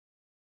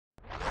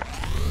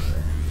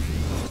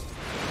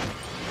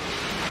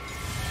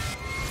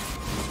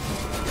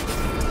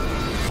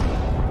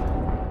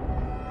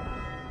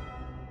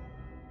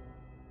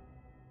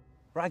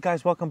Right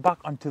guys, welcome back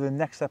onto the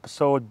next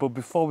episode. But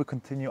before we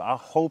continue, I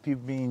hope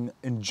you've been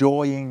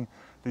enjoying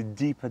the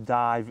deeper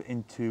dive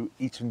into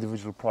each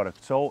individual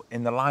product. So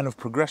in the line of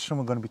progression,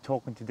 we're going to be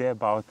talking today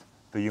about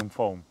the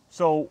YumFoam.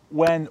 So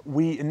when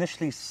we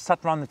initially sat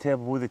around the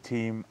table with the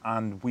team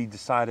and we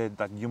decided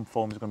that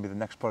YumFoam is going to be the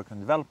next product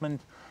in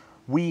development,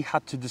 we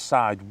had to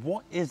decide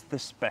what is the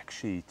spec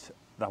sheet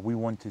that we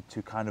wanted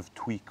to kind of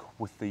tweak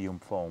with the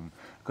YumFoam.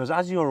 Because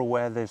as you're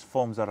aware, there's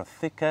foams that are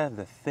thicker,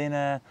 they're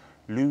thinner,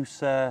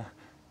 looser,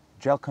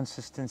 gel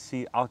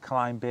consistency,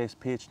 alkaline base,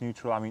 pH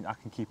neutral. I mean, I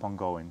can keep on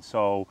going.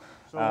 So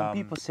when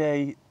people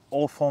say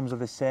all foams are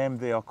the same,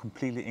 they are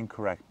completely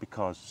incorrect,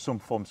 because some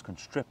foams can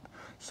strip,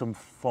 some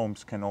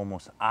foams can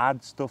almost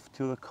add stuff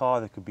to the car.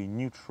 They could be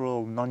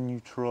neutral,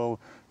 non-neutral,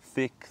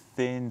 thick,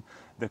 thin.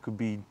 They could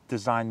be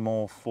designed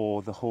more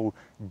for the whole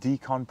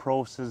decon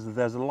process.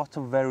 There's a lot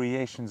of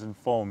variations in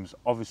foams.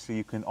 Obviously,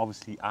 you can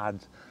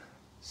add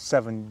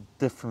 7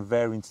 different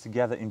variants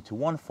together into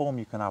one foam.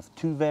 You can have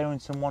 2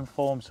 variants in one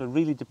foam, so it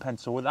really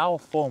depends. So with our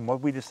foam,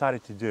 what we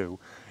decided to do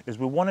is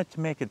we wanted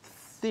to make it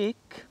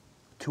thick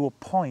to a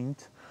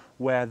point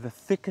where the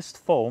thickest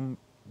foam,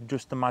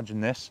 just imagine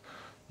this,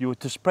 you were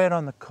to spray it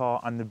on the car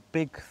and the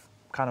big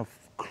kind of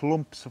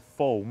clumps of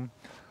foam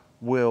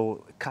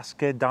will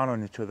cascade down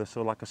on each other,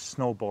 so like a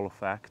snowball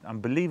effect.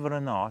 And believe it or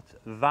not,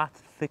 that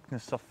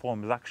thickness of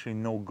foam is actually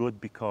no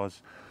good,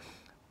 because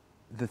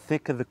the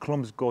thicker the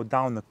clumps go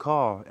down the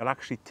car, it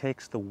actually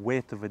takes the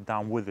weight of it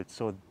down with it.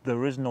 So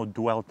there is no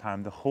dwell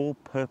time. The whole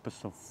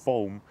purpose of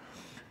foam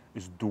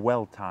is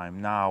dwell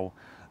time. Now,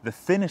 the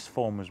thinnest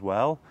foam as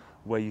well,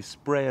 where you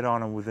spray it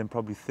on and within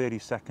probably 30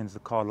 seconds, the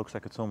car looks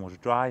like it's almost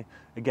dry.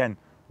 Again,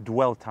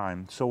 dwell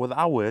time. So with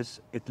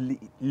ours, it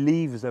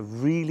leaves a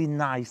really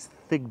nice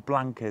thick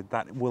blanket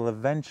that will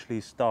eventually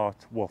start,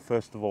 well,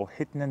 first of all,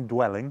 hitting and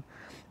dwelling,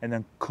 and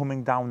then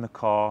coming down the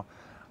car.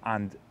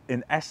 And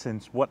in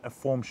essence, what a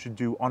foam should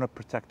do on a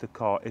protected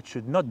car, it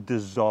should not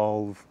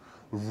dissolve,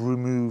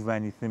 remove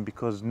anything,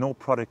 because no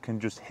product can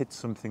just hit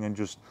something and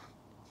just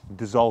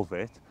dissolve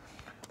it.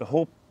 The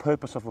whole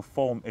purpose of a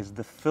foam is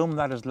the film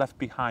that is left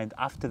behind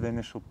after the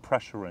initial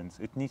pressure rinse.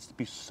 It needs to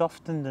be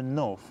softened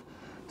enough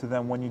to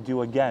then, when you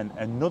do again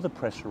another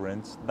pressure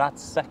rinse, that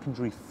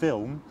secondary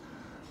film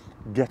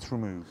gets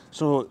removed.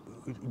 So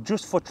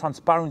just for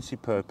transparency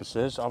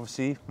purposes,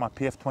 obviously my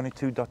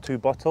PF22.2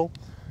 bottle,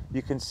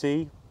 you can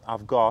see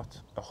I've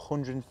got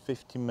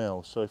 150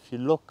 mil. So if you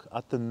look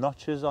at the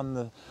notches on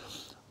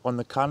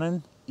the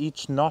cannon,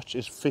 each notch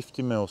is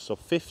 50 mil. So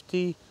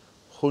 50,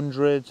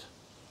 100,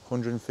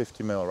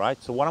 150 mil,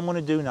 right? So what I'm going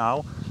to do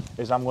now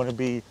is I'm going to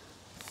be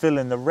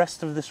filling the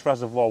rest of this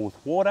reservoir with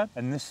water,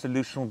 and this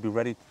solution will be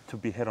ready to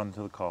be hit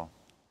onto the car.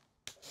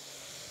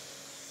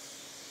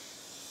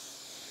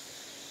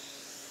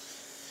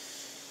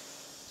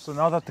 So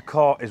now that the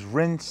car is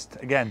rinsed,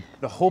 again,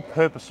 the whole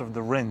purpose of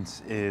the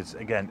rinse is,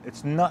 again,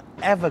 it's not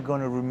ever going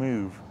to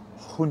remove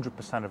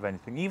 100% of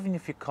anything. Even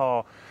if your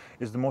car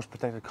is the most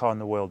protected car in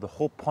the world, the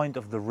whole point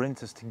of the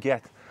rinse is to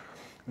get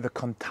the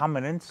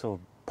contaminants, so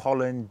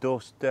pollen,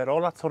 dust, dirt,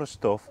 all that sort of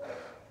stuff,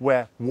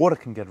 where water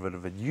can get rid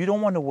of it. You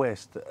don't want to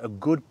waste a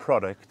good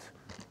product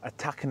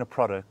attacking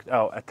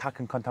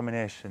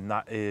contamination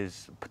that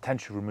is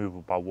potentially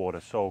removable by water.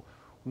 So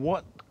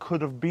what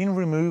could have been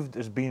removed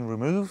is being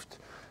removed.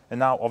 And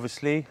now,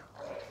 obviously,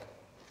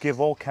 give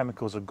all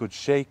chemicals a good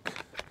shake.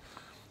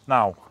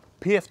 Now,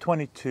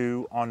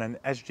 PF22 on an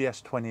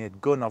SGS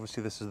 28 gun,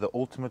 obviously this is the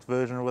ultimate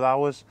version with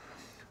ours.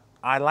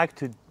 I like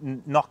to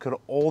knock it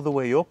all the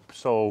way up,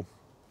 so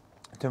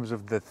in terms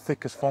of the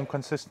thickest foam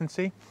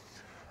consistency,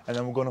 and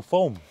then we're going to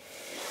foam.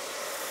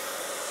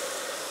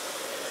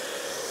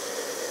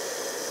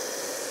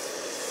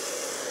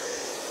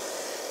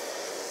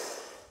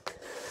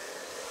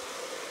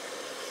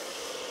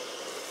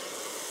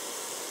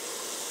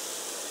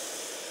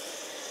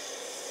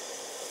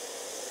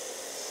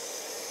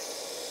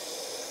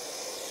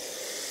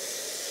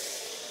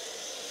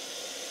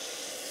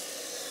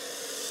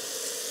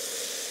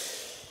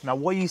 Now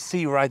what you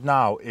see right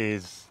now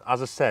is,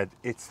 as I said,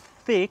 it's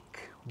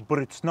thick, but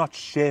it's not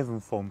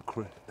shaving foam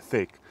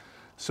thick.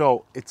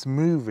 So it's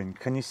moving.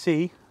 Can you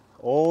see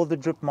all the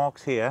drip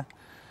marks here?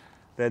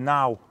 They're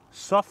now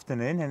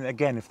softening, and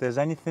again, if there's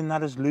anything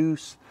that is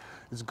loose,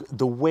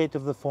 the weight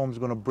of the foam is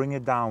going to bring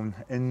it down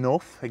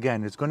enough.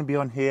 Again, it's going to be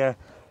on here,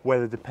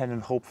 weather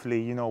dependent,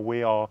 hopefully, you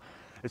know,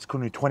 it's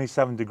currently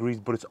 27 degrees,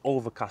 but it's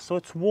overcast. So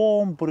it's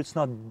warm, but it's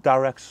not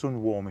direct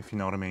sun warm, if you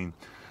know what I mean.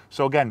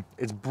 So again,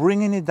 it's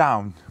bringing it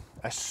down.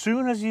 As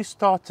soon as you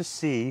start to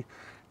see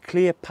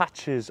clear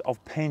patches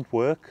of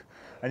paintwork,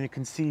 and you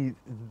can see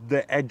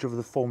the edge of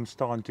the foam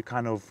starting to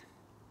kind of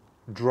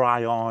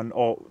dry on,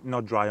 or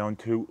not dry on,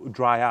 to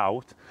dry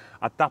out,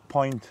 at that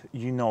point,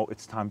 you know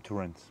it's time to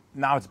rinse.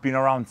 Now it's been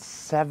around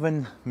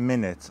 7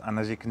 minutes, and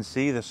as you can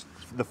see,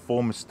 the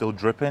foam is still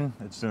dripping.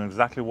 It's doing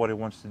exactly what it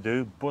wants to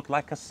do. But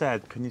like I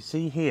said, can you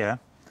see here,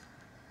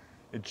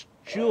 it's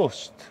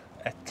just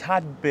a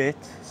tad bit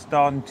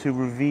starting to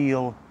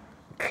reveal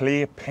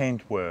clear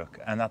paintwork,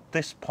 and at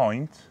this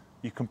point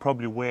you can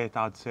probably wait,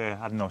 I'd say,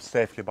 I don't know,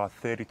 safely about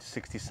 30 to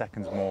 60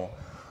 seconds more.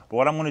 But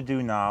what I'm going to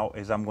do now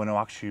is I'm going to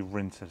actually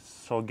rinse it.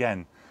 So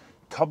again,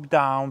 top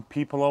down,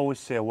 people always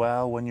say,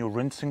 well, when you're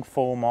rinsing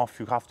foam off,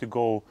 you have to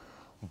go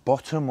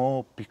bottom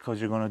up because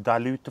you're going to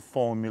dilute the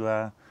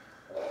formula.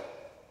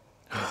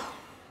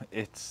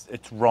 It's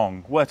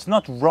wrong. Well, it's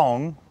not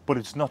wrong, but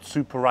it's not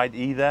super right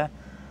either.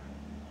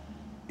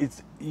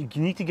 You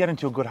need to get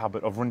into a good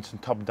habit of rinsing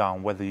top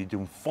down, whether you're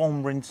doing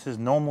foam rinses,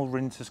 normal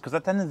rinses, because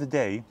at the end of the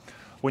day,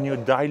 when you're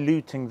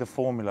diluting the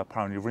formula,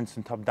 apparently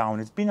rinsing top down,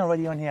 it's been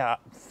already on here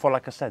for,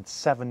 like I said,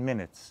 7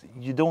 minutes.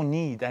 You don't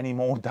need any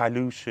more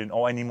dilution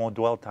or any more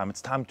dwell time.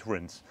 It's time to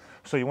rinse.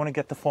 So you want to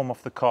get the foam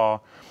off the car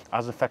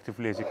as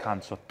effectively as you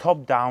can. So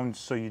top down,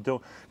 so you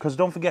don't, because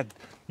don't forget,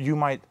 you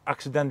might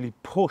accidentally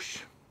push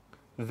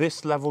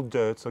this level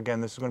dirt. So again,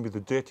 this is going to be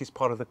the dirtiest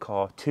part of the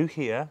car to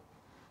here.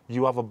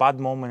 You have a bad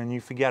moment and you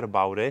forget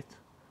about it,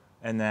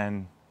 and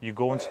then you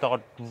go and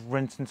start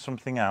rinsing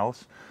something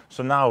else.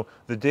 So now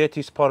the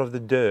dirtiest part of the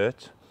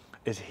dirt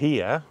is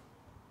here,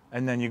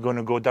 and then you're going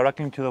to go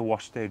directly into the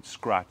wash stage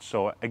scratch.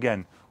 So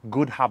again,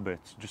 good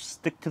habits. Just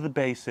stick to the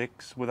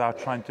basics without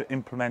trying to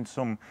implement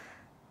some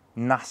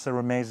NASA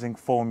amazing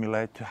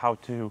formula to how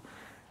to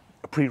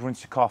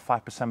pre-rinse your car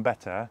 5%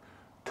 better.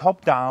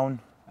 Top down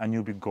and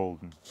you'll be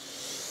golden.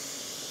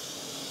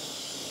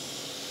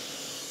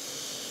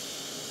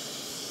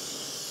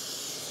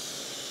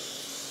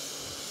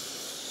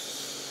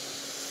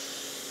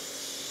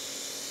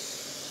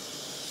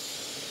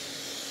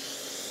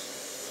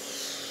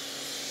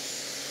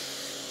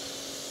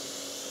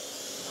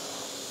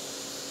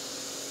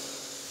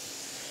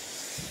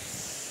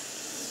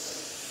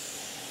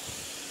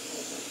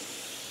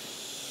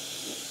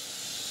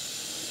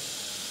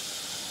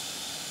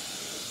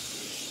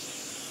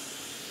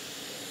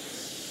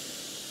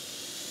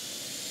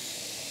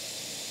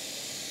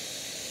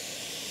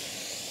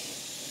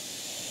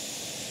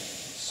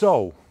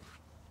 So,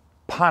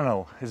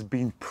 panel has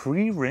been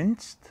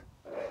pre-rinsed,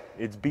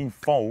 it's been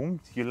foamed,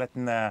 you're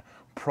letting the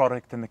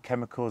product and the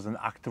chemicals and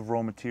active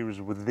raw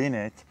materials within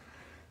it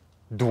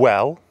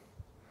dwell,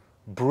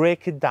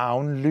 break it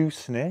down,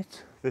 loosen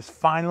it. This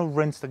final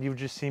rinse that you've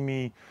just seen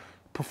me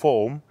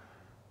perform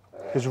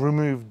has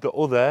removed the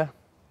other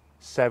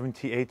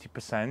 70,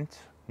 80%,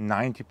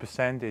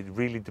 90%, it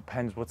really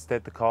depends what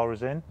state the car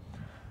is in.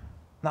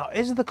 Now,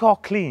 is the car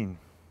clean?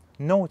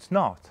 No, it's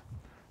not.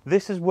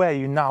 This is where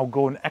you now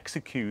go and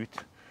execute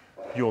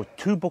your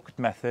 2-bucket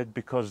method,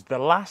 because the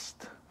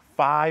last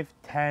 5,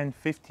 10,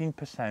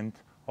 15%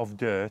 of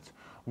dirt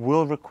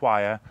will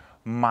require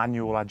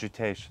manual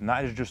agitation.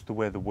 That is just the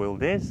way the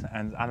world is,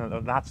 and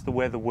that's the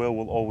way the world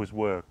will always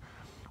work.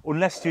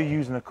 Unless you're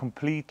using a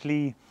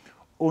completely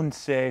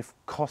unsafe,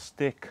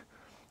 caustic,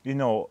 you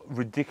know,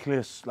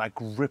 ridiculous, like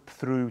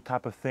rip-through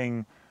type of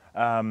thing,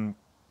 a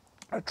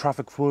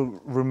traffic flow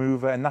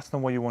remover, and that's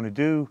not what you want to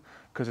do,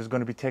 because it's going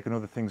to be taking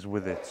other things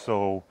with it.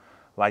 So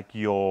like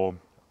your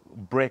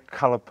brake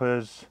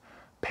calipers,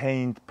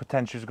 paint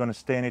potentially is going to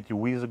stain it, your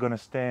wheels are going to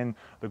stain,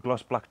 the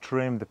gloss black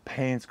trim, the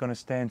paint's going to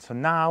stain. So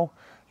now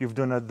you've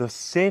done the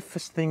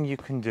safest thing you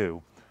can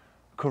do.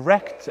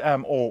 Correct,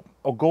 or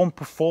go and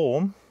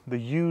perform the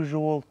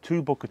usual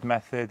 2-bucket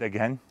method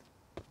again,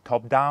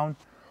 top down,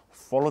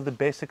 follow the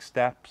basic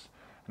steps,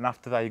 and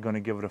after that you're going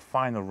to give it a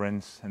final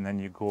rinse, and then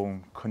you go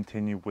and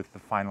continue with the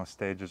final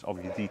stages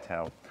of your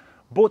detail.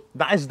 But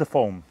that is the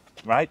foam,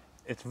 right?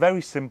 It's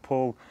very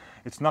simple,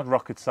 it's not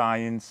rocket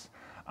science,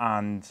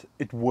 and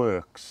it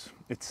works.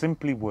 It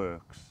simply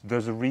works.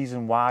 There's a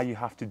reason why you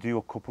have to do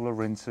a couple of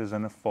rinses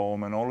and a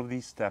foam and all of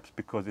these steps,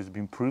 because it's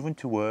been proven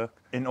to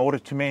work. In order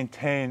to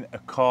maintain a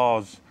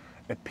car's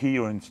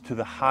appearance to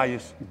the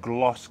highest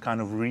gloss kind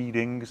of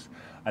readings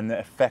and the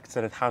effects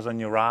that it has on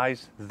your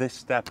eyes, this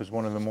step is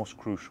one of the most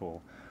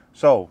crucial.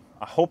 So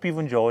I hope you've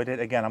enjoyed it.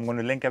 Again, I'm going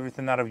to link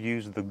everything that I've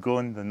used, the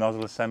gun, the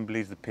nozzle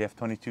assemblies, the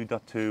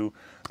PF22.2,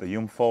 the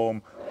Yum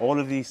foam, all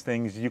of these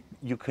things.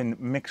 You can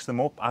mix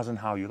them up as and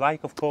how you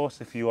like, of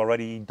course, if you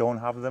already don't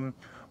have them.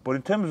 But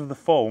in terms of the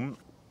foam,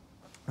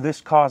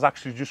 this car's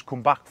actually just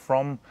come back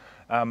from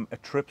a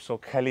trip. So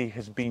Kelly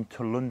has been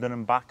to London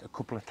and back a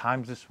couple of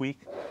times this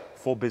week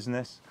for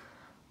business.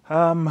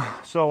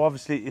 So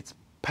obviously it's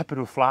peppered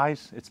with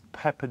flies. It's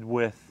peppered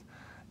with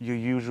your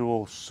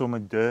usual summer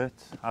dirt,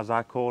 as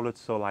I call it,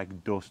 so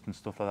like dust and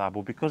stuff like that.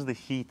 But because the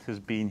heat has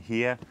been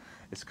here,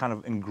 it's kind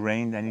of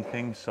ingrained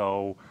anything.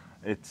 So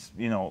it's,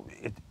 you know,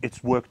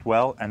 it's worked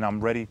well, and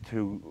I'm ready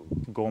to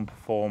go and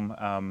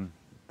perform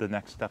the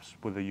next steps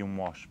with the Yum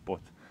wash. But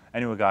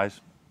anyway,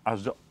 guys,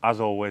 as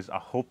always, I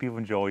hope you've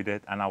enjoyed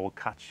it, and I will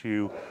catch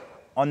you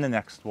on the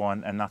next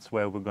one, and that's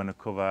where we're going to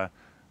cover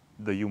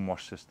the Yum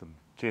wash system.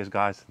 Cheers,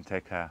 guys, and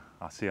take care.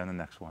 I'll see you on the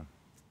next one.